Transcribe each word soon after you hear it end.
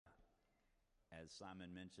As Simon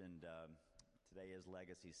mentioned, today is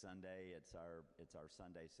Legacy Sunday. It's our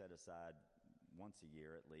Sunday set aside once a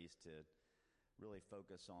year at least to really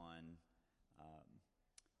focus on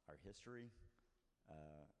our history,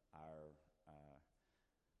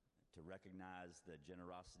 to recognize the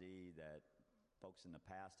generosity that folks in the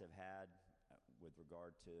past have had with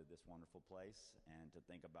regard to this wonderful place, and to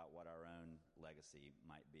think about what our own legacy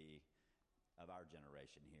might be of our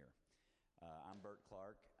generation here. I'm Bert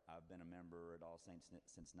Clark. I've been a member at All Saints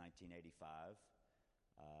since 1985.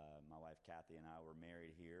 My wife Kathy and I were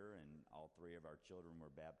married here, and all three of our children were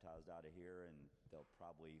baptized out of here, and they'll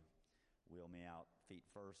probably wheel me out feet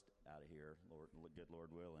first out of here, good Lord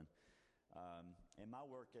willing. In my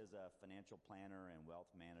work as a financial planner and wealth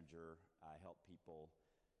manager, I help people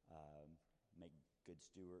make good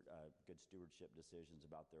stewardship decisions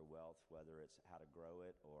about their wealth, whether it's how to grow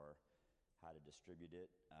it or how to distribute it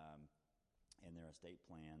in their estate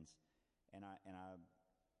plans.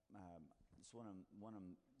 It's one of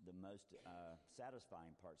the most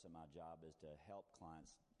satisfying parts of my job is to help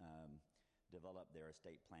clients develop their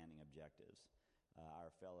estate planning objectives.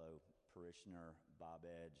 Our fellow parishioner, Bob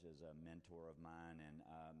Edge, is a mentor of mine, and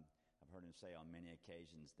I've heard him say on many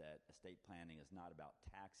occasions that estate planning is not about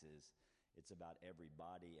taxes, it's about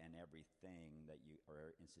everybody and everything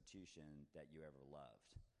or institution that you ever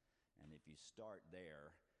loved. And if you start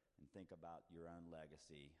there and think about your own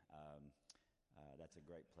legacy, that's a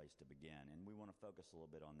great place to begin. And we want to focus a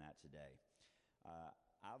little bit on that today.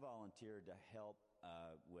 I volunteered to help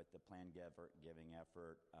with the plan giving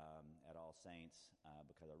effort at All Saints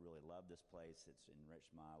because I really love this place. It's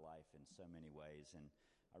enriched my life in so many ways, and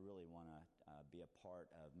I really want to be a part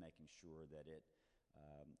of making sure that it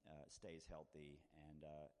stays healthy and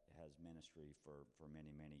has ministry for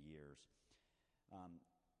many, many years.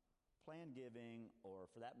 Plan giving, or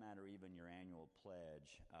for that matter, even your annual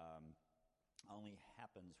pledge, only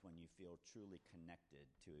happens when you feel truly connected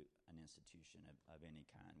to an institution of any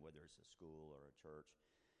kind, whether it's a school or a church.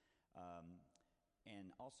 And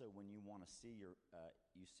also when you want to see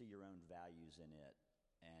you see your own values in it,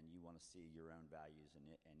 and you want to see your own values in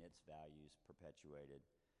it and its values perpetuated.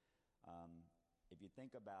 If you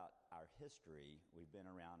think about our history, we've been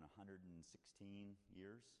around 116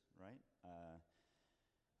 years, right?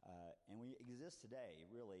 And we exist today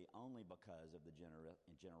really only because of the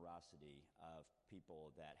generosity of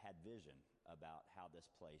people that had vision about how this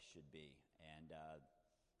place should be. And,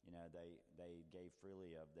 they gave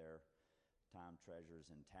freely of their time, treasures,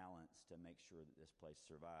 and talents to make sure that this place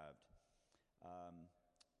survived.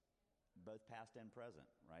 Both past and present,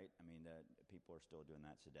 right? I mean, the people are still doing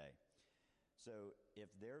that today. So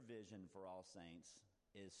if their vision for All Saints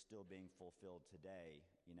is still being fulfilled today,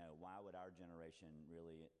 why would our generation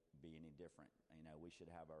really be any different? We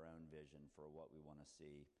should have our own vision for what we want to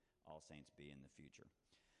see All Saints be in the future.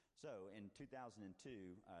 So in 2002,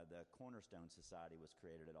 the Cornerstone Society was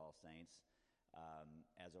created at All Saints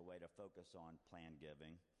as a way to focus on plan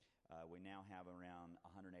giving. We now have around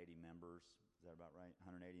 180 members. Is that about right?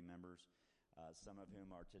 180 members, some of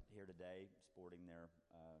whom are here today sporting their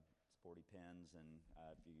sporty pins, and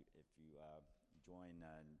if you join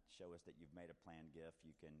and show us that you've made a planned gift,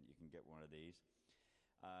 you can get one of these.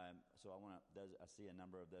 So I see a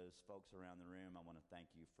number of those folks around the room. I want to thank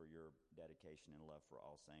you for your dedication and love for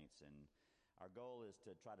All Saints, and our goal is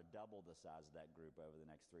to try to double the size of that group over the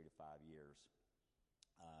next 3 to 5 years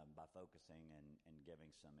by focusing and giving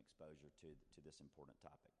some exposure to this important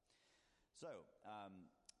topic. So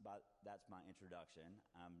that's my introduction.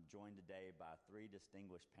 I'm joined today by 3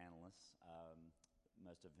 distinguished panelists,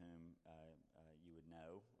 most of whom you would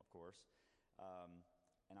know, of course.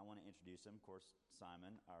 And I want to introduce them. Of course,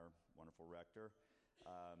 Simon, our wonderful rector.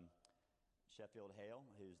 Sheffield Hale,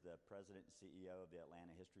 who's the president and CEO of the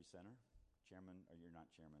Atlanta History Center. Chairman, or you're not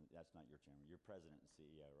chairman. That's not your chairman. You're president and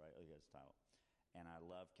CEO, right? Look at his title. And I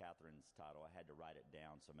love Catherine's title. I had to write it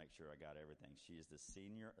down so make sure I got everything. She is the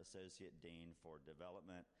Senior Associate Dean for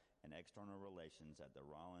Development and External Relations at the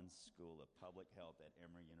Rollins School of Public Health at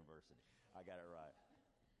Emory University. I got it right.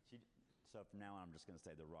 So from now on, I'm just going to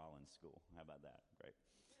say the Rollins School. How about that? Great.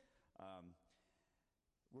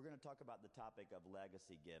 We're going to talk about the topic of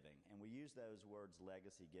legacy giving. And we use those words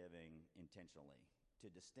legacy giving intentionally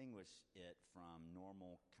to distinguish it from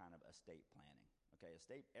normal kind of estate planning. Okay,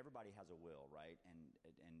 everybody has a will, right? And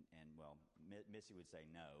well, Missy would say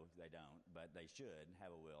no, they don't, but they should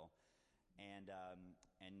have a will. And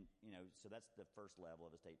so that's the first level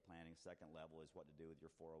of estate planning. Second level is what to do with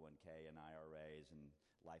your 401k and IRAs and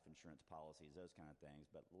life insurance policies, those kind of things.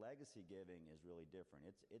 But legacy giving is really different.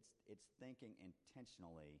 It's thinking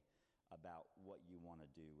intentionally about what you want to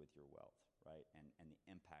do with your wealth, right? And the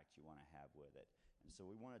impact you want to have with it. And so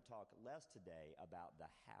we want to talk less today about the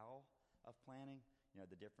how of planning,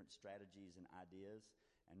 the different strategies and ideas,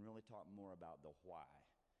 and really talk more about the why.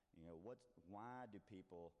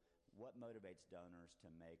 What motivates donors to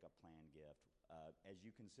make a planned gift? As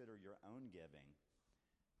you consider your own giving,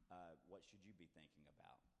 what should you be thinking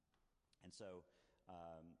about? And so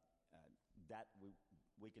that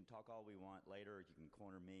we can talk all we want later. You can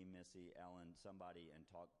corner me, Missy, Ellen, somebody, and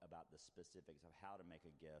talk about the specifics of how to make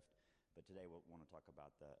a gift. But today we'll want to talk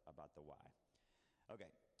about the why.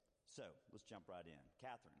 Okay, so let's jump right in.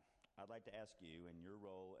 Catherine, I'd like to ask you, in your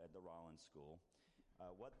role at the Rollins School,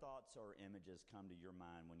 what thoughts or images come to your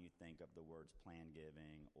mind when you think of the words plan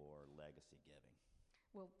giving or legacy giving?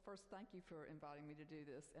 Well, first, thank you for inviting me to do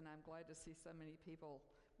this, and I'm glad to see so many people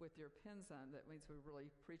with your pens on. That means we're really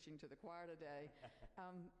preaching to the choir today.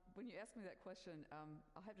 When you ask me that question,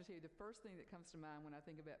 I'll have to tell you the first thing that comes to mind when I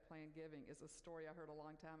think about planned giving is a story I heard a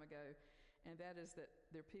long time ago, and that is that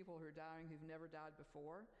there are people who are dying who've never died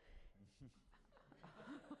before.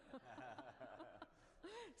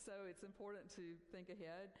 So it's important to think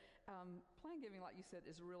ahead. Planned giving, like you said,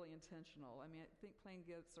 is really intentional. I mean, I think planned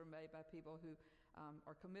gifts are made by people who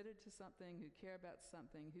are committed to something, who care about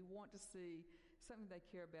something, who want to see something they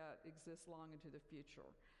care about exist long into the future.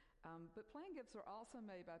 But planned gifts are also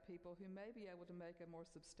made by people who may be able to make a more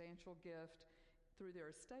substantial gift through their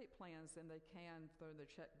estate plans than they can through their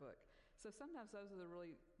checkbook. So sometimes those are the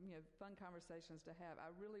really fun conversations to have. I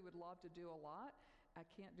really would love to do a lot. I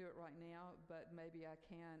can't do it right now, but maybe I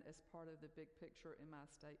can as part of the big picture in my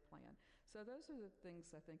estate plan. So those are the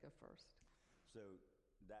things I think of first. So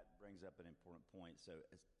that brings up an important point. So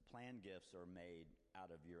planned gifts are made out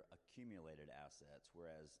of your accumulated assets,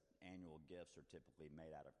 whereas annual gifts are typically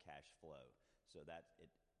made out of cash flow. So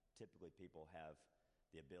typically people have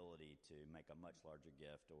the ability to make a much larger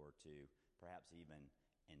gift or to perhaps even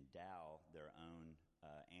endow their own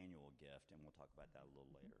annual gift, and we'll talk about that a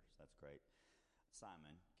little later. So that's great.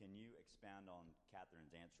 Simon, can you expound on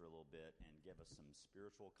Catherine's answer a little bit and give us some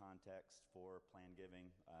spiritual context for planned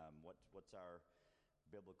giving? What's our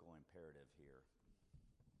biblical imperative here?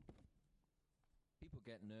 People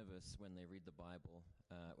get nervous when they read the Bible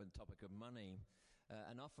with the topic of money,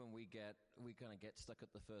 and often we kind of get stuck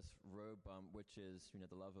at the first road bump, which is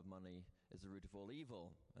the love of money is the root of all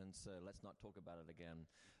evil, and so let's not talk about it again.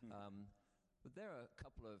 But there are a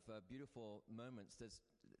couple of beautiful moments.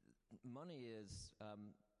 Money is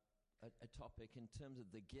a topic in terms of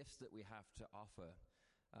the gifts that we have to offer.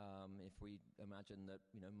 If we imagine that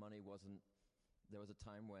money wasn't, there was a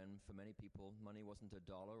time when for many people money wasn't a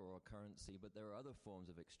dollar or a currency, but there are other forms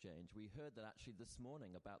of exchange. We heard that actually this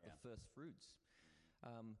morning about the first fruits.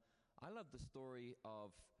 I love the story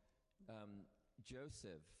of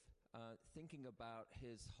Joseph, thinking about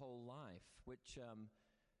his whole life, which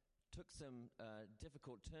took some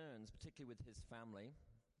difficult turns, particularly with his family.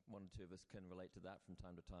 One or two of us can relate to that from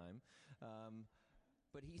time to time.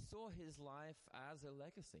 But he saw his life as a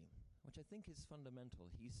legacy, which I think is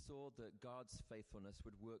fundamental. He saw that God's faithfulness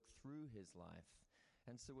would work through his life,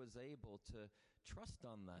 and so was able to trust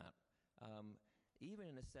on that, even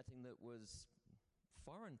in a setting that was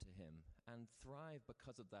foreign to him, and thrive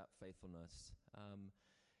because of that faithfulness.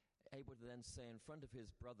 Able to then say in front of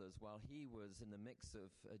his brothers, while he was in the mix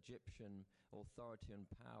of Egyptian authority and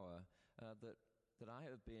power, that I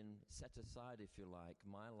have been set aside, if you like.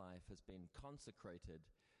 My life has been consecrated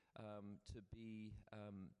to be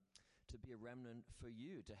a remnant for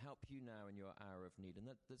you, to help you now in your hour of need. And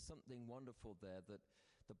there's something wonderful there, that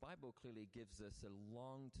the Bible clearly gives us a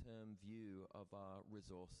long-term view of our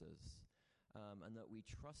resources, and that we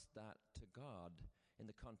trust that to God in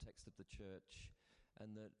the context of the church,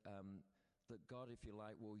 and that God, if you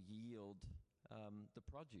like, will yield the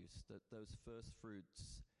produce, that those first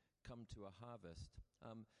fruits come to a harvest.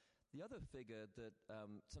 The other figure that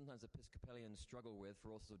sometimes Episcopalians struggle with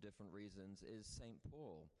for all sorts of different reasons is St.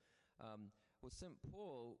 Paul. Well, St.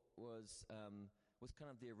 Paul was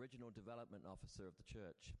kind of the original development officer of the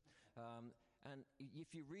church. And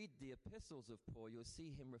if you read the epistles of Paul, you'll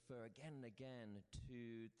see him refer again and again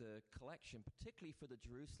to the collection, particularly for the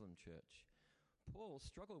Jerusalem church. Paul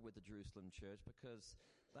struggled with the Jerusalem church because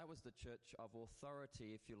that was the church of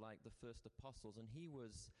authority, if you like, the first apostles, and he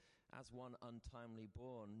was, as one untimely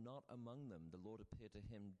born, not among them. The Lord appeared to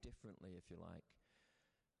him differently, if you like.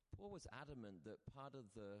 Paul was adamant that part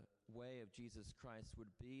of the way of Jesus Christ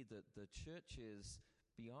would be that the churches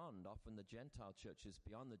beyond, often the Gentile churches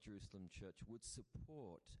beyond the Jerusalem church, would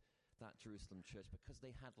support that Jerusalem church because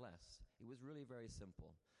they had less. It was really very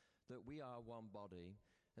simple, that we are one body,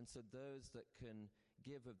 and so those that can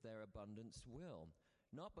give of their abundance will.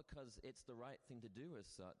 Not because it's the right thing to do as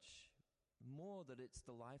such, more that it's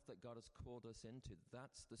the life that God has called us into.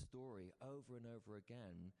 That's the story over and over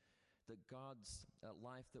again, that God's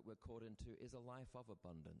life that we're called into is a life of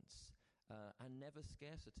abundance and never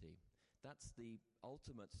scarcity. That's the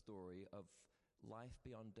ultimate story of life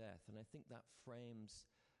beyond death. And I think that frames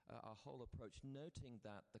our whole approach, noting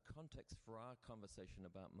that the context for our conversation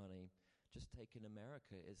about money, just take in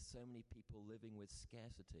America, is so many people living with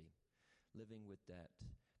scarcity, living with debt.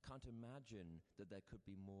 Can't imagine that there could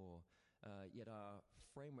be more. Yet our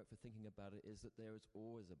framework for thinking about it is that there is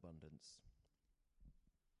always abundance.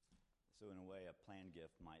 So in a way, a planned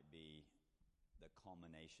gift might be the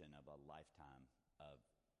culmination of a lifetime of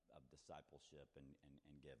discipleship and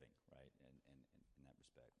giving, right? In that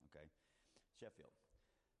respect, okay? Sheffield,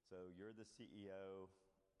 so you're the CEO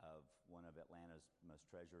of one of Atlanta's most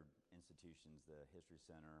treasured institutions, the History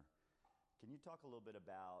Center. Can you talk a little bit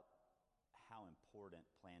about how important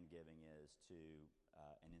planned giving is to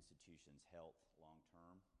an institution's health long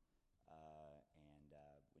term?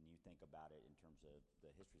 When you think about it in terms of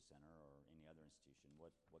the History Center or any other institution,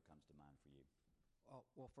 what comes to mind for you?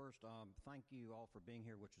 Well, first, thank you all for being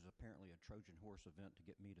here, which is apparently a Trojan horse event to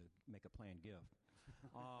get me to make a planned gift.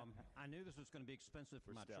 I knew this was going to be expensive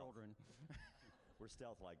for my children. We're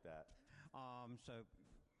stealth like that. So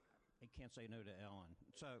I can't say no to Ellen.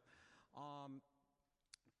 So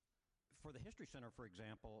for the History Center, for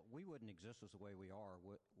example, we wouldn't exist as the way we are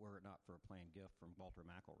were it not for a planned gift from Walter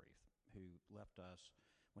Magnolias, who left us.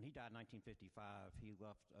 When he died in 1955, he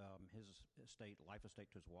left his life estate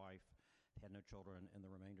to his wife, had no children, and the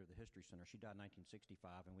remainder of the History Center. She died in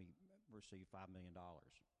 1965, and we received $5 million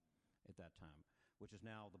at that time, which is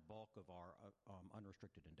now the bulk of our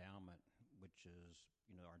unrestricted endowment, which is,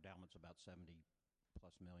 our endowment's about 70+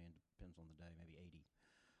 million, depends on the day, maybe 80.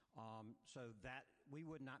 So that we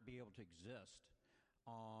would not be able to exist.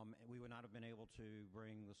 We would not have been able to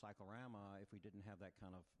bring the cyclorama if we didn't have that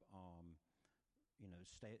kind of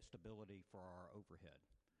stability for our overhead.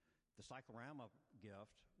 The cyclorama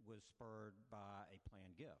gift was spurred by a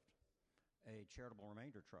planned gift, a charitable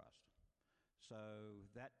remainder trust. So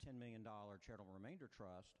that $10 million charitable remainder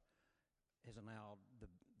trust has allowed the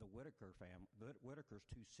Whitakers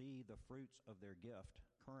to see the fruits of their gift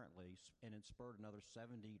currently, and it spurred another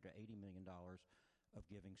 $70 to $80 million of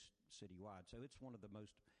giving citywide. So it's one of the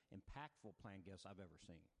most impactful planned gifts I've ever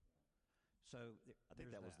seen. So I think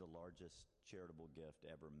that was the largest charitable gift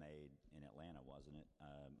ever made in Atlanta, wasn't it?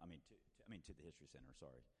 To the History Center.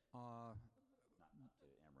 Sorry, not to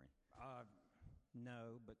Emory.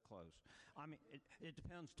 No, but close. It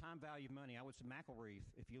depends. Time value of money. I would say McElreath.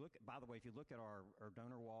 If you look, by the way, if you look at our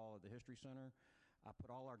donor wall at the History Center, I put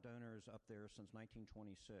all our donors up there since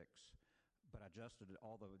 1926, but I adjusted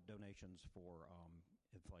all the donations for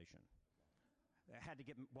inflation. I had to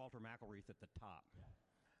get Walter McElreath at the top.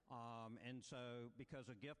 And so, because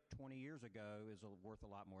a gift 20 years ago is worth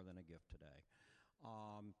a lot more than a gift today.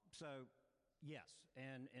 So, yes,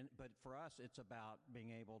 but for us, it's about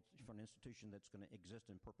being able, for an institution that's going to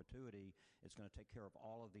exist in perpetuity, it's going to take care of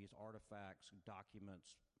all of these artifacts,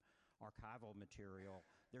 documents, archival material.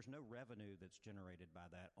 There's no revenue that's generated by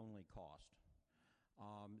that, only cost.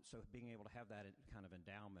 So being able to have that kind of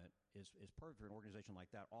endowment is perfect for an organization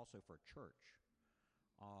like that, also for a church.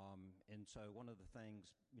 And so one of the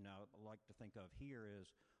things, I like to think of here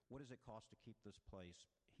is, what does it cost to keep this place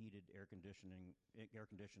heated, air conditioned,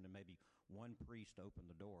 and maybe one priest open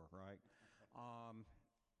the door, right?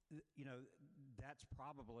 That's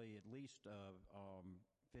probably at least a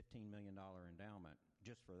 $15 million endowment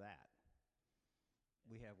just for that.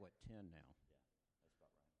 We have, 10 now? Yeah, that's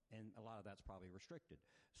about right. And a lot of that's probably restricted.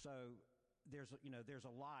 So there's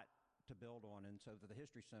a lot to build on. And so for the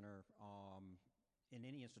History Center, in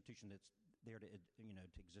any institution that's there to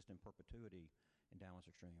exist in perpetuity, endowment's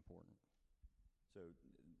extremely important. So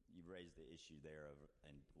you've raised the issue there of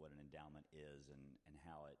and what an endowment is and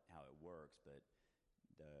how it works, but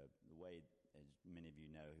the way, as many of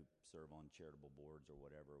you know who serve on charitable boards or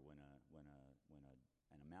whatever, when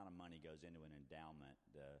an amount of money goes into an endowment,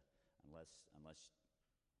 unless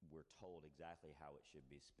we're told exactly how it should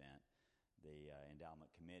be spent, the endowment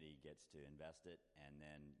committee gets to invest it, and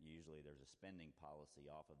then usually there's a spending policy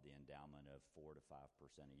off of the endowment of 4 to 5%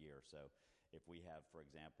 a year. So if we have, for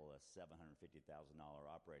example, a $750,000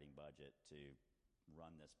 operating budget to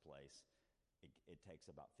run this place, it takes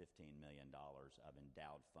about $15 million of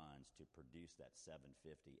endowed funds to produce that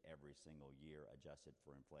 $750 every single year, adjusted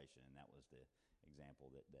for inflation, and that was the example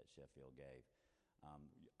that Sheffield gave.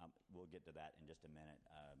 We'll get to that in just a minute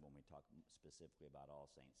when we talk specifically about All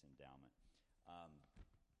Saints Endowment.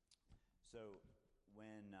 So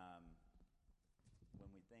when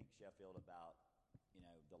we think, Sheffield, about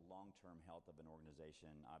the long long-term health of an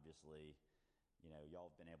organization. Obviously, y'all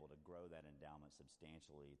have been able to grow that endowment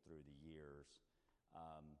substantially through the years.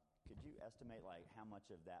 Could you estimate like how much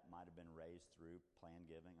of that might have been raised through plan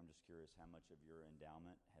giving? I'm just curious how much of your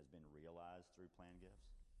endowment has been realized through plan gifts?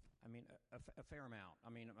 I mean, a fair amount.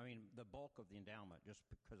 I mean, the bulk of the endowment, just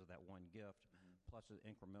because of that one gift, plus the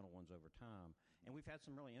incremental ones over time. And we've had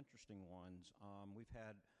some really interesting ones. We've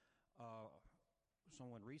had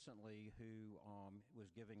someone recently who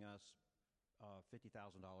was giving us $50,000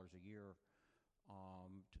 a year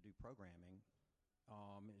to do programming,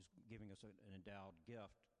 is giving us an endowed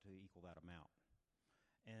gift to equal that amount.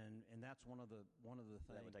 And that's one of the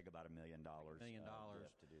things. That would take about $1 million. $1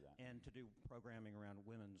 to do that, and to do programming around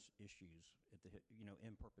women's issues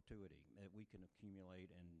in perpetuity that we can accumulate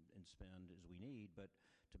and spend as we need, but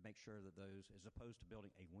to make sure that those, as opposed to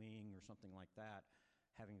building a wing or something like that,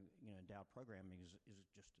 having endowed programming is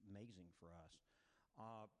just amazing for us.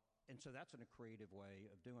 And so that's in a creative way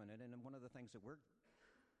of doing it. And one of the things that we're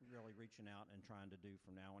really reaching out and trying to do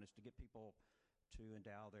from now on is to get people to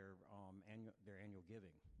endow their annual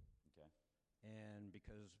giving. Okay. And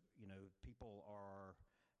because people are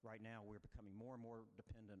right now, we're becoming more and more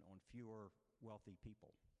dependent on fewer wealthy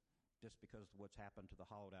people, just because of what's happened to the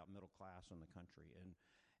hollowed out middle class in the country.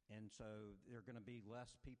 And so there are going to be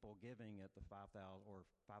less people giving at the $5,000 or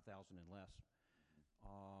 $5,000 and less,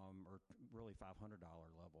 or really $500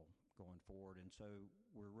 level going forward. And so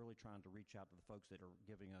we're really trying to reach out to the folks that are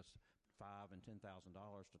giving us $5,000 and $10,000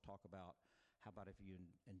 to talk about how about if you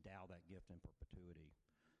endow that gift in perpetuity,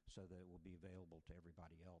 so that it will be available to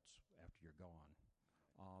everybody else after you're gone,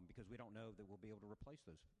 because we don't know that we'll be able to replace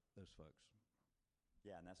those folks.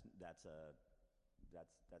 Yeah, and that's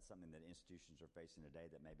something that institutions are facing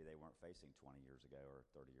today that maybe they weren't facing 20 years ago or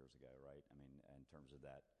 30 years ago, right? I mean, in terms of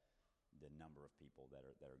that, the number of people that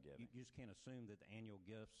are giving. You just can't assume that the annual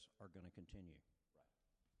gifts are going to continue. Right.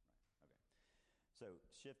 Okay. So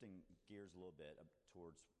shifting gears a little bit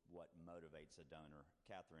towards what motivates a donor.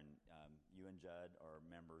 Catherine, you and Judd are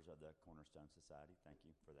members of the Cornerstone Society. Thank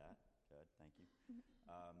you for that. Judd, thank you.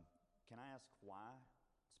 Can I ask why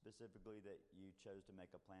specifically that you chose to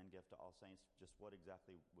make a planned gift to All Saints? Just what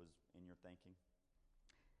exactly was in your thinking?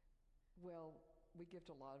 Well, we give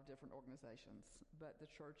to a lot of different organizations, but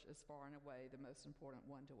the church is far and away the most important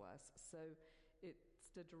one to us. So it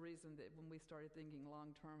stood to reason that when we started thinking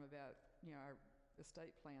long term about our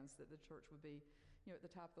estate plans, that the church would be at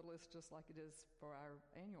the top of the list, just like it is for our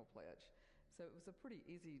annual pledge. So it was a pretty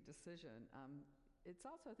easy decision. It's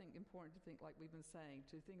also, I think, important to think, like we've been saying,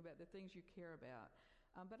 to think about the things you care about.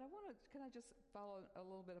 But can I just follow a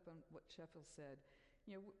little bit up on what Sheffield said?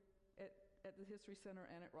 At the History Center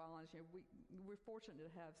and at Rollins, we're fortunate to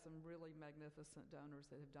have some really magnificent donors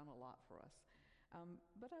that have done a lot for us.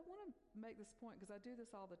 But I want to make this point, because I do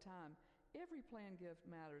this all the time. Every planned gift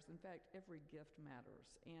matters. In fact, every gift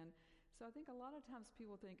matters. And so I think a lot of times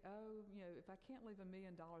people think, if I can't leave $1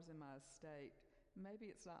 million in my estate, maybe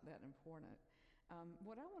it's not that important.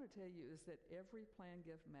 What I want to tell you is that every planned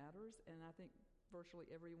gift matters, and I think virtually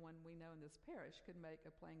everyone we know in this parish could make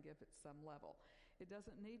a planned gift at some level. It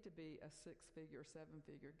doesn't need to be a 6-figure,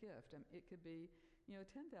 7-figure gift. It could be a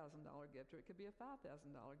 $10,000 gift, or it could be a $5,000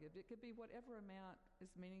 gift. It could be whatever amount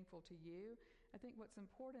is meaningful to you. I think what's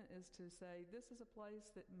important is to say, this is a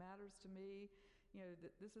place that matters to me,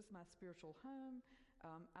 that this is my spiritual home.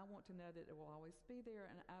 I want to know that it will always be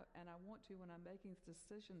there, and I want to, when I'm making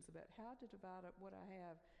decisions about how to divide up what I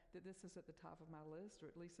have, that this is at the top of my list,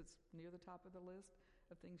 or at least it's near the top of the list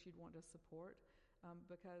of things you'd want to support,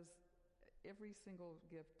 because every single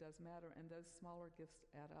gift does matter, and those smaller gifts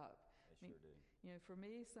add up. They sure do. For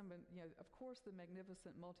me, of course, the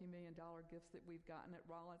magnificent multi-million-dollar gifts that we've gotten at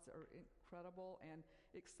Rollins are incredible and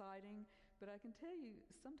exciting. But I can tell you,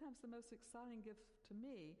 sometimes the most exciting gifts to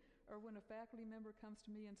me are when a faculty member comes to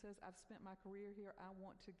me and says, "I've spent my career here, I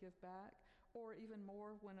want to give back." Or even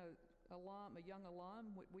more, when a young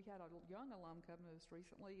alum, we had a young alum come to us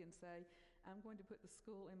recently and say, "I'm going to put the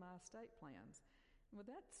school in my estate plans." Well,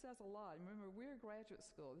 that says a lot. Remember, we're a graduate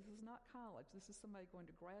school. This is not college. This is somebody going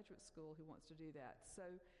to graduate school who wants to do that. So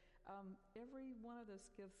every one of those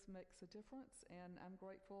gifts makes a difference, and I'm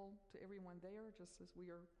grateful to everyone there, just as we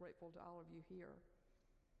are grateful to all of you here.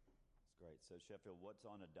 That's great. So, Sheffield, what's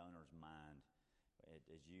on a donor's mind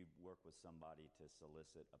as you work with somebody to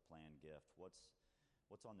solicit a planned gift? What's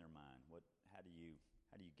on their mind? How do you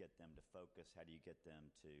get them to focus? How do you get them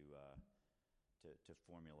to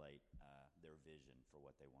formulate their vision for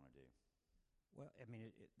what they want to do? Well, I mean,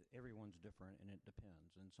 everyone's different, and it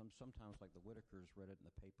depends. And sometimes, like the Whitakers read it in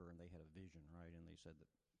the paper, and they had a vision, right? And they said that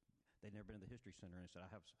they'd never been to the History Center, and said,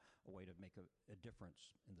 I have a way to make a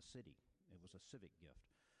difference in the city. It was a civic gift.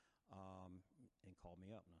 And called me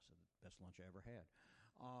up, and I said, best lunch I ever had.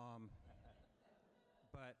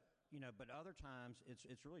 But but other times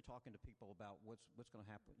it's really talking to people about what's going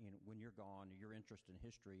to happen. When you're gone, your interest in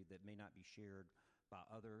history that may not be shared by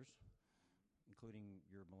others, including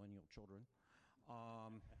your millennial children.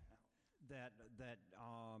 That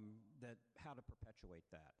how to perpetuate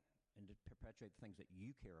that and to perpetuate the things that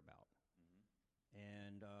you care about.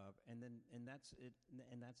 And that's it,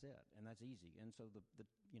 and that's easy. And so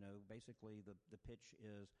basically the pitch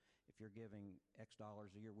is, if you're giving X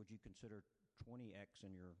dollars a year, would you consider 20X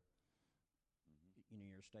in your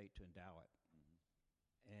your state to endow it?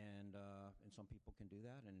 And some people can do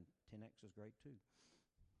that, and 10X is great too.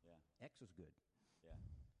 Yeah, X is good. yeah.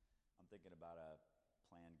 I'm thinking about a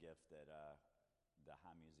planned gift that the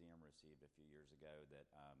High Museum received a few years ago. That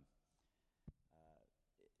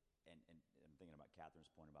and I'm thinking about Catherine's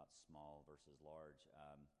point about small versus large.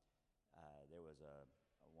 There was a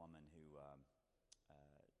woman who I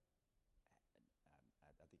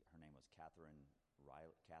think her name was Catherine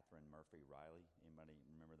Murphy Riley. Anybody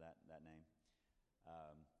remember that name?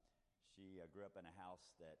 She grew up in a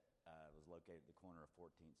house that was located at the corner of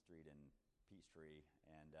 14th Street and Peachtree,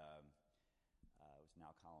 and it was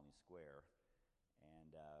now Colony Square.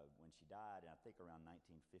 And when she died, I think around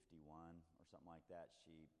 1951 or something like that,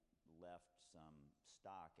 she left some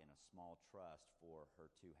stock in a small trust for her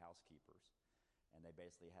two housekeepers. And they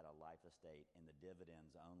basically had a life estate in the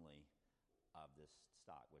dividends only of this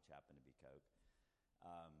stock, which happened to be Coke.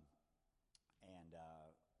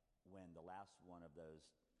 When the last one of those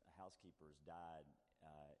housekeepers died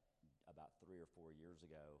about 3 or 4 years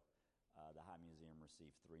ago, the High Museum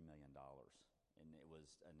received $3 million. And it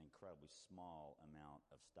was an incredibly small amount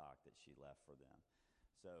of stock that she left for them.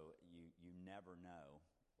 So you never know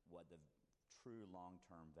what the true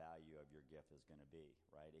long-term value of your gift is going to be,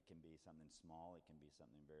 right? It can be something small, it can be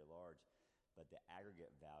something very large, but the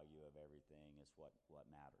aggregate value of everything is what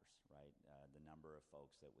matters, right? The number of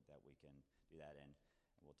folks that we can do that, and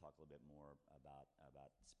we'll talk a little bit more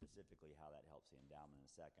about specifically how that helps the endowment in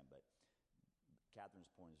a second. But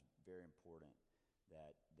Catherine's point is very important,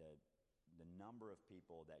 that the number of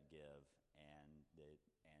people that give and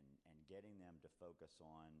getting them to focus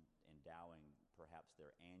on endowing perhaps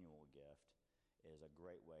their annual gift is a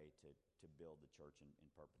great way to build the church in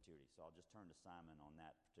perpetuity. So I'll just turn to Simon on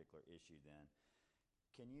that particular issue then.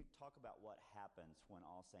 Can you talk about what happens when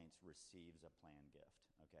All Saints receives a planned gift?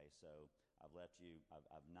 Okay, so I've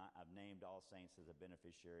named All Saints as a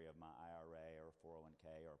beneficiary of my IRA or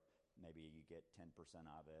 401k, or maybe you get 10%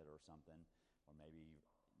 of it or something, or maybe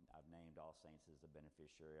I've named All Saints as the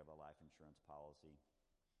beneficiary of a life insurance policy,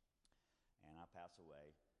 and I pass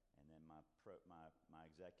away, and then my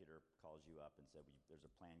executor calls you up and said, there's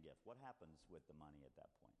a planned gift. What happens with the money at that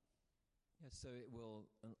point? Yeah, so it will,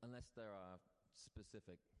 unless there are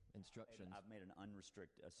specific instructions. I've made an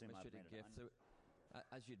unrestricted gift. So,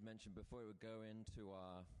 as you'd mentioned before, it would go into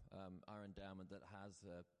our endowment that has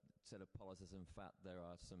a set of policies. In fact, there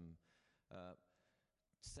are some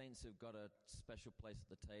saints who've got a special place at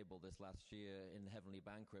the table this last year in the Heavenly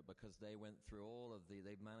Banquet, because they went through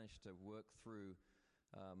they managed to work through,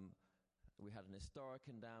 we had an historic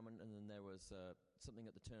endowment, and then there was something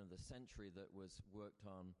at the turn of the century that was worked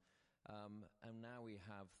on, and now we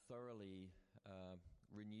have thoroughly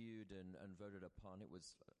renewed and voted upon. It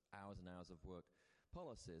was hours and hours of work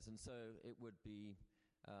policies, and so it would be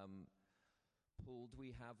pooled.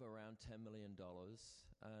 We have around $10 million,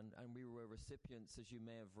 and we were recipients, as you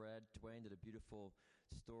may have read. Dwayne did a beautiful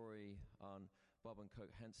story on Bob and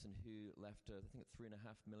Coke Henson, who left I think a $3.5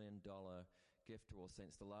 million gift to All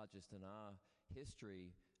Saints, the largest in our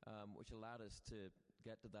history, which allowed us to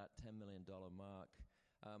get to that $10 million mark.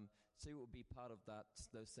 So it will be part of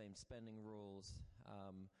those same spending rules,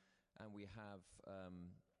 and we have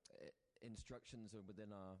instructions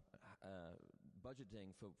within our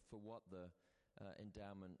budgeting for what the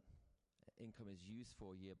endowment income is used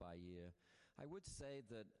for year by year. I would say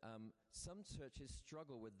that some churches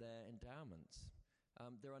struggle with their endowments.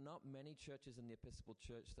 There are not many churches in the Episcopal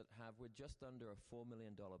Church that we're just under a $4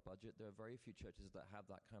 million budget. There are very few churches that have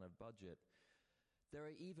that kind of budget. There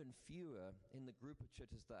are even fewer in the group of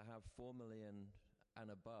churches that have 4 million and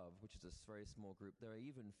above, which is a very small group. There are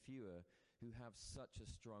even fewer who have such a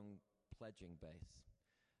strong pledging base.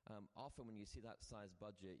 Often when you see that size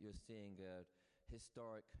budget, you're seeing a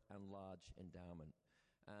historic and large endowment.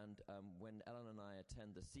 And when Ellen and I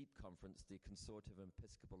attend the SEEP conference, the Consortium of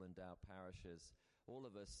Episcopal Endowed Parishes, all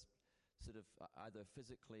of us sort of either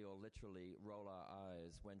physically or literally roll our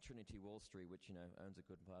eyes when Trinity Wall Street, which owns a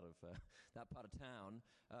good part of that part of town,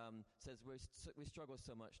 says we struggle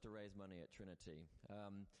so much to raise money at Trinity.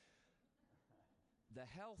 The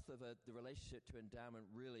health of the relationship to endowment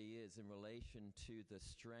really is in relation to the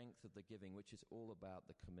strength of the giving, which is all about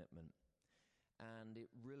the commitment. And it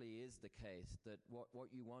really is the case that what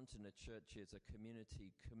you want in a church is a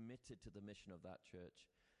community committed to the mission of that church.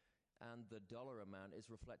 And the dollar amount is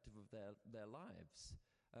reflective of their lives.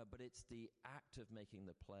 But it's the act of making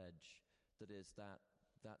the pledge that is that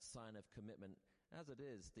sign of commitment. As it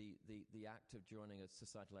is, the act of joining a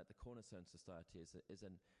society like the Cornerstone Society is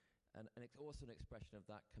also an expression of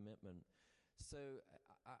that commitment. So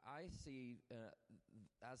I see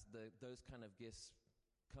as those kind of gifts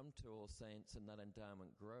come to All Saints and that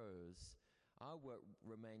endowment grows, our work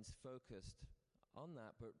remains focused on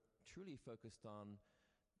that, but truly focused on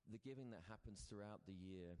the giving that happens throughout the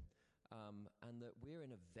year, and that we're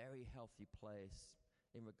in a very healthy place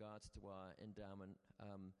in regards to our endowment.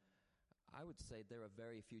 I would say there are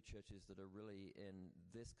very few churches that are really in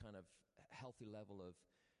this kind of healthy level of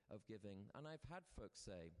giving. And I've had folks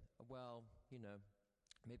say, well,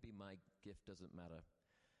 maybe my gift doesn't matter.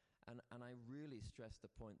 And I really stress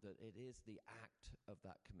the point that it is the act of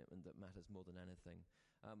that commitment that matters more than anything.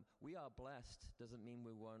 We are blessed doesn't mean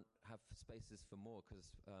we won't have spaces for more,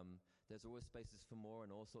 because there's always spaces for more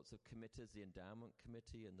in all sorts of committees, the endowment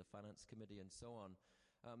committee and the finance committee and so on.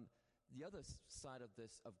 The other side of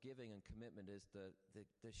this, of giving and commitment, is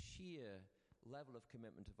the sheer level of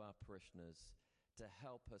commitment of our parishioners to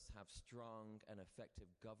help us have strong and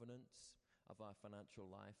effective governance of our financial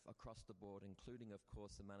life across the board, including, of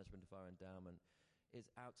course, the management of our endowment,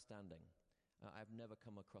 is outstanding. I've never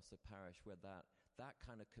come across a parish where that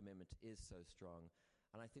kind of commitment is so strong,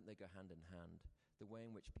 and I think they go hand in hand. The way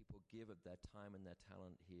in which people give of their time and their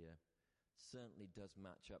talent here certainly does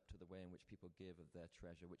match up to the way in which people give of their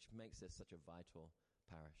treasure, which makes this such a vital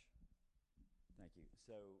parish. Thank you.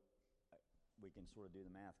 So we can sort of do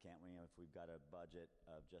the math, can't we? If we've got a budget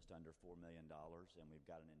of just under $4 million and we've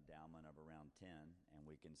got an endowment of around 10, and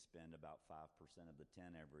we can spend about 5% of the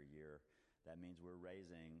 10 every year, that means we're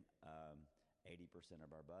raising 80%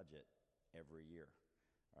 of our budget every year,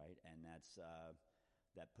 right? And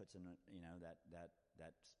that puts an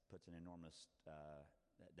enormous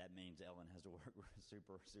that means Ellen has to work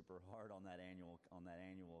super hard on that annual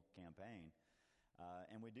campaign.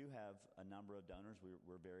 And we do have a number of donors.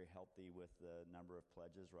 We're very healthy with the number of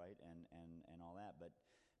pledges, right, and all that. But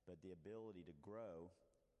the ability to grow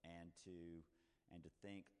and to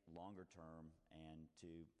think longer term and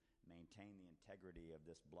to maintain the integrity of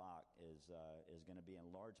this block is going to be in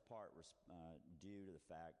large part due to the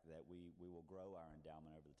fact that we will grow our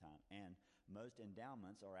endowment over the time. And most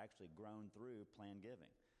endowments are actually grown through planned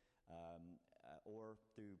giving, or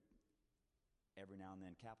through every now and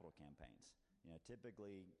then capital campaigns.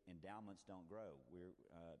 Typically endowments don't grow.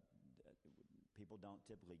 People don't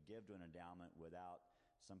typically give to an endowment without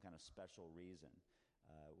some kind of special reason,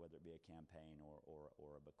 whether it be a campaign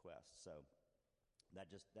or a bequest. So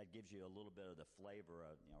that gives you a little bit of the flavor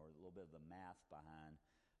of, or a little bit of the math behind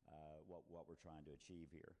what we're trying to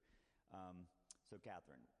achieve here. So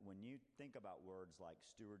Catherine, when you think about words like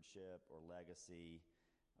stewardship or legacy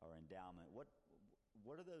or endowment, what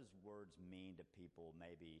do those words mean to people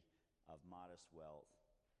maybe of modest wealth,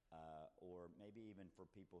 or maybe even for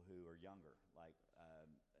people who are younger, like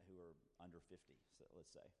who are under 50, so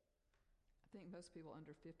let's say? I think most people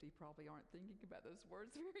under 50 probably aren't thinking about those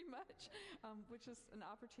words very much, which is an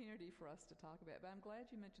opportunity for us to talk about. But I'm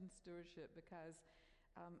glad you mentioned stewardship, because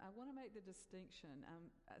I want to make the distinction.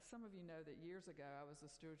 Some of you know that years ago I was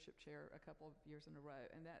the stewardship chair a couple of years in a row,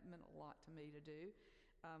 and that meant a lot to me to do.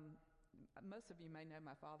 Most of you may know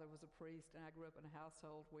my father was a priest, and I grew up in a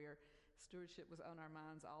household where stewardship was on our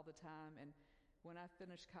minds all the time. And when I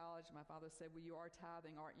finished college, my father said, well, you are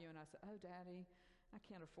tithing, aren't you? And I said, oh, Daddy, I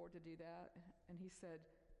can't afford to do that. And he said,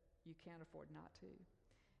 you can't afford not to.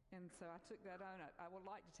 And so I took that on. I would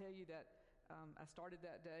like to tell you that I started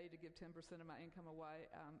that day to give 10% of my income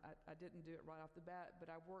away. I didn't do it right off the bat,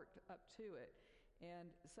 but I worked up to it.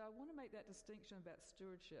 And so I want to make that distinction about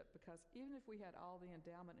stewardship, because even if we had all the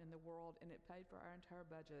endowment in the world and it paid for our entire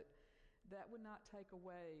budget, that would not take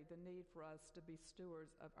away the need for us to be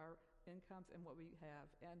stewards of our incomes and what we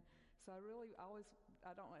have. And so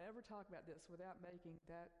I don't ever talk about this without making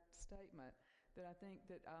that statement, that I think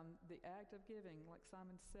that the act of giving, like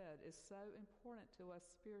Simon said, is so important to us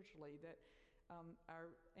spiritually, that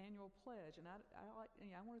our annual pledge, and I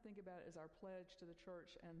want to think about it as our pledge to the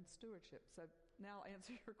church and stewardship. So now I'll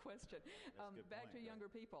answer your question. Back to younger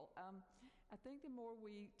people. I think the more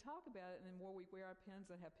we talk about it and the more we wear our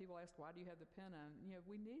pins and have people ask, why do you have the pin on?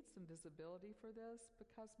 We need some visibility for this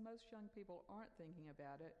because most young people aren't thinking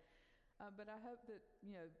about it. But I hope that,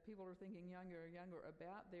 people are thinking younger and younger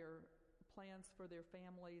about their plans for their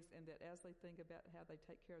families, and that as they think about how they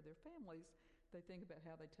take care of their families, they think about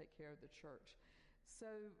how they take care of the church. So,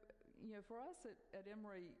 for us at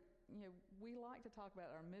Emory, we like to talk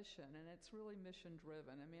about our mission, and it's really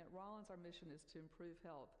mission-driven. I mean, at Rollins, our mission is to improve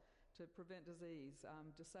health, to prevent disease,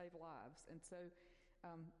 to save lives. And so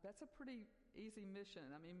that's a pretty easy mission.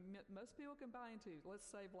 I mean, most people can buy into, let's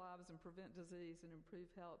save lives and prevent disease and improve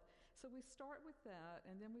health. So we start with that,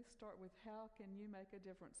 and then we start with how can you make a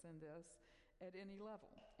difference in this at any level.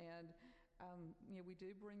 And we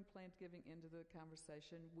do bring planned giving into the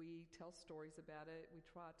conversation. We tell stories about it. We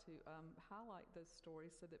try to highlight those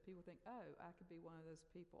stories so that people think, oh, I could be one of those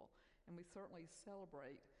people. And we certainly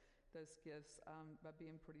celebrate those gifts by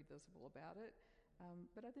being pretty visible about it.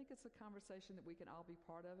 But I think it's a conversation that we can all be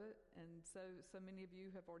part of it. And so many of you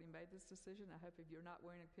have already made this decision. I hope if you're not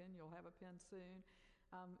wearing a pin, you'll have a pin soon.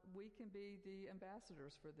 We can be the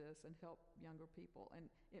ambassadors for this and help younger people.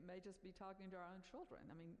 And it may just be talking to our own children.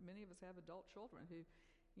 I mean, many of us have adult children who,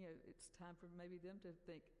 it's time for maybe them to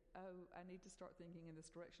think, oh, I need to start thinking in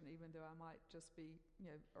this direction, even though I might just be,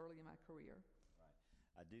 early in my career. Right.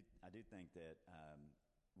 I do think that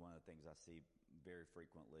one of the things I see very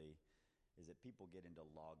frequently is that people get into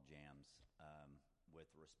log jams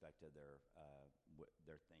with respect to their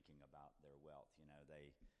thinking about their wealth.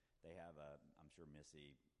 They have I'm sure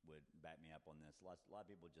Missy would back me up on this. A lot of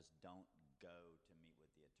people just don't go to meet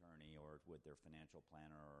with the attorney or with their financial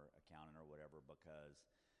planner or accountant or whatever because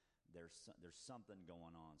there's something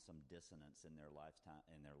going on, some dissonance in their life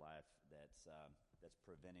that's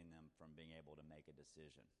preventing them from being able to make a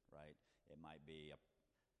decision. Right? It might be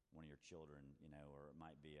one of your children, or it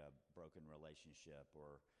might be a broken relationship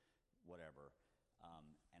or whatever.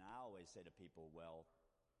 And I always say to people, well,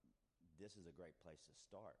 this is a great place to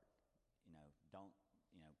start. Don't,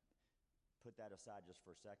 put that aside just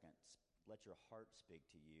for a second. Let your heart speak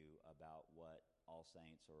to you about what All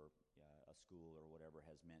Saints or a school or whatever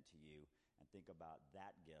has meant to you, and think about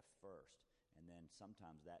that gift first. And then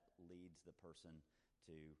sometimes that leads the person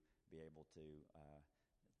to be able to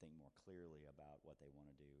think more clearly about what they want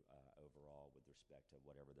to do overall with respect to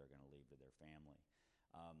whatever they're going to leave to their family.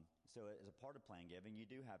 So as a part of plan giving, you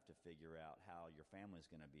do have to figure out how your family is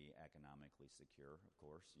going to be economically secure. Of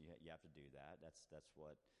course, you have to do that. That's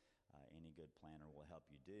what any good planner will help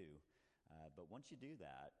you do. But once you do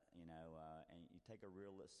that, and you take a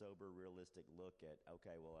sober, realistic look at,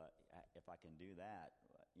 okay, well, if I can do that,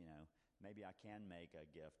 maybe I can make a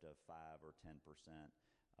gift of 5 or 10%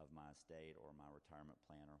 of my estate or my retirement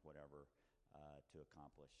plan or whatever to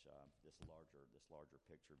accomplish this larger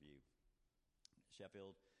picture view.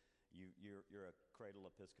 Sheffield, you're a cradle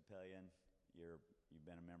Episcopalian. You've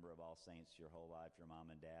been a member of All Saints your whole life. Your mom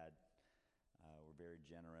and dad were very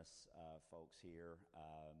generous folks here.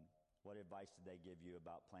 What advice did they give you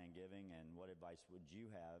about plan giving, and what advice would you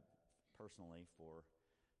have personally for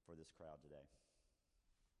this crowd today?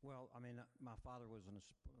 Well, I mean, my father was,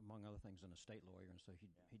 among other things, an estate lawyer, and so he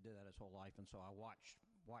did that his whole life, and so I watched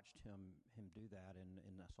him do that,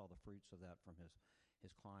 and I saw the fruits of that from his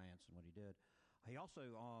clients and what he did. He also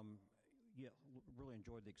really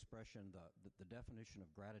enjoyed the expression, the definition of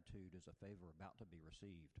gratitude is a favor about to be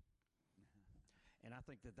received. And I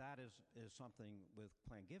think that is something with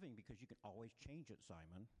plan giving, because you can always change it,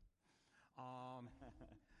 Simon.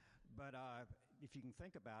 But if you can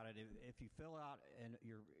think about it, if you fill out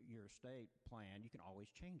your estate plan, you can always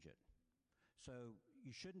change it. So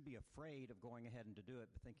you shouldn't be afraid of going ahead and to do it,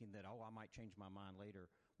 thinking that, I might change my mind later.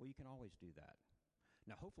 Well, you can always do that.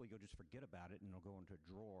 Now, hopefully you'll just forget about it and it'll go into a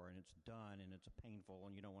drawer and it's done and it's painful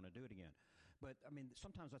and you don't want to do it again. But, I mean,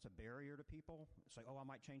 sometimes that's a barrier to people. It's like, I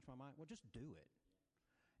might change my mind. Well, just do it.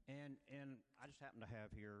 And I just happen to have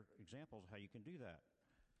here examples of how you can do that.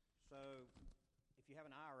 So if you have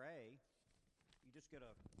an IRA, you just get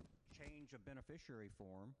a change of beneficiary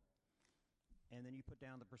form, and then you put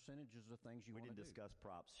down the percentages of things you want to do. We didn't discuss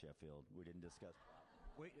props, Sheffield. We didn't discuss props.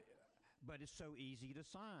 But it's so easy to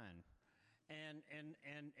sign. And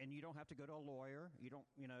you don't have to go to a lawyer. You don't,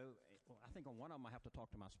 I think on one of them I have to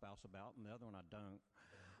talk to my spouse about, and the other one I don't,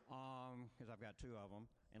 because I've got 2 of them.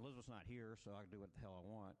 And Elizabeth's not here, so I can do what the hell I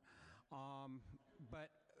want. But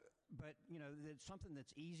it's something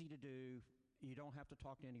that's easy to do. You don't have to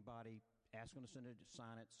talk to anybody. Ask them to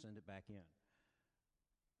sign it, send it back in.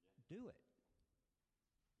 Do it.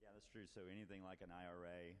 that's true. So anything like an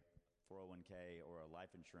IRA, 401k, or a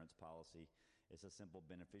life insurance policy, it's a simple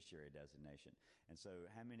beneficiary designation. And so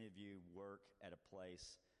how many of you work at a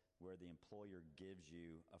place where the employer gives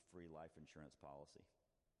you a free life insurance policy?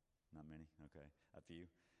 Not many? Okay. A few?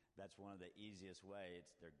 That's one of the easiest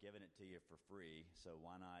ways. They're giving it to you for free, so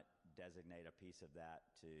why not designate a piece of that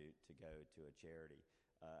to go to a charity?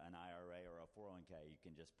 An IRA or a 401k, you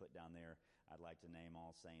can just put down there, I'd like to name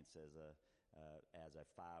All Saints as a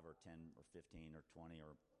 5 or 10 or 15 or 20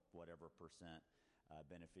 or whatever percent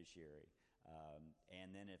beneficiary.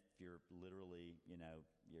 And then if you're literally,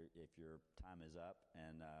 if your time is up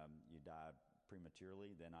and you die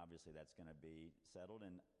prematurely, then obviously that's going to be settled,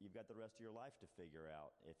 and you've got the rest of your life to figure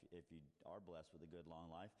out. If you are blessed with a good long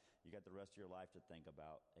life, you got the rest of your life to think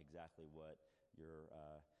about exactly what your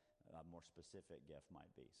more specific gift might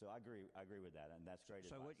be. So I agree with that, and that's great.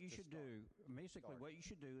 So advice. what you should do, basically, what you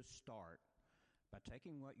should do is start by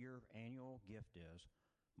taking what your annual gift is,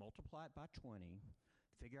 multiply it by 20,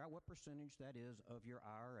 figure out what percentage that is of your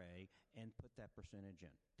IRA, and put that percentage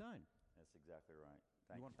in. Done. That's exactly right.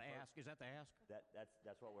 You want the ask? Is that the ask?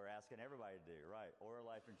 That's what we're asking everybody to do, right? Or a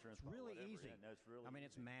life insurance. It's really whatever. easy. Yeah, no, it's really.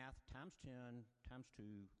 It's easy. math times 10 times 2.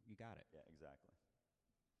 You got it. Yeah, exactly.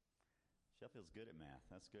 Sheffield's good at math.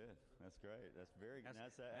 That's good. That's great. That's very good.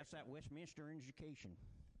 That's that Westminster education.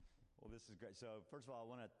 Well, this is great. So first of all,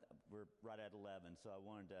 we're right at 11. So I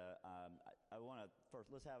wanted to,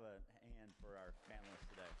 first, let's have a hand for our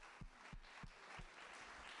panelists today.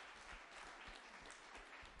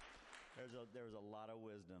 There was a lot of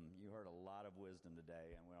wisdom. You heard a lot of wisdom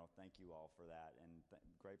today, and well, thank you all for that, and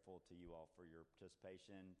grateful to you all for your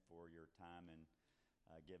participation, for your time and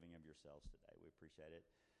giving of yourselves today. We appreciate it.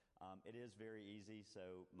 It is very easy,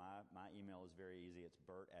 so my email is very easy. It's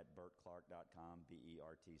bert@bertclark.com,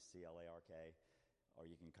 BERTCLARK, or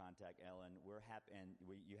you can contact Ellen. We're happy, and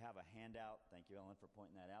you have a handout. Thank you, Ellen, for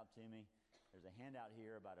pointing that out to me. There's a handout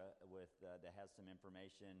here that has some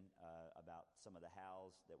information about some of the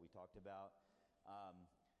hows that we talked about.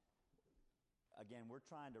 Again, we're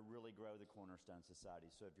trying to really grow the Cornerstone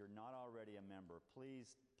Society. So if you're not already a member,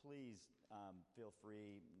 please feel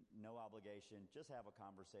free, no obligation. Just have a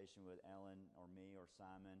conversation with Ellen or me or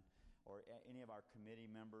Simon or any of our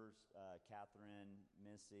committee members, Catherine,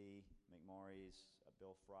 Missy, McMorris,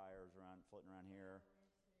 Bill Fryer's floating around here.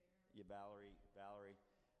 Yeah, Valerie.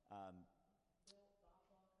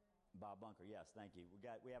 Bob Bunker, yes, thank you.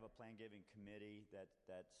 We have a plan giving committee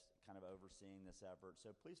that's kind of overseeing this effort.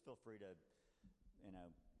 So please feel free to,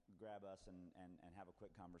 grab us and have a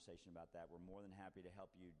quick conversation about that. We're more than happy to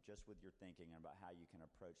help you just with your thinking about how you can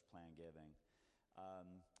approach plan giving.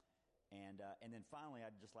 And then finally,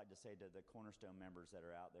 I'd just like to say to the Cornerstone members that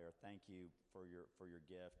are out there, thank you for your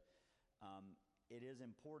gift. It is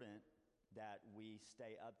important that we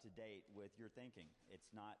stay up to date with your thinking.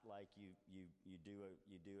 It's not like you do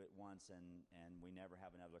it once and we never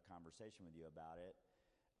have another conversation with you about it.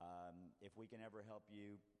 If we can ever help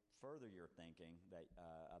you further your thinking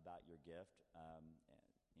about your gift,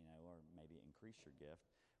 or maybe increase your gift,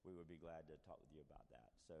 we would be glad to talk with you about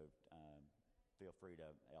that. So feel free to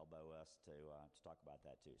elbow us to talk about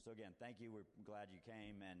that too. So again, thank you. We're glad you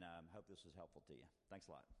came, and hope this was helpful to you. Thanks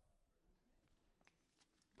a lot.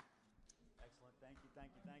 Excellent. Thank you.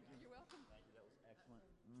 You're welcome. Thank you. That was excellent.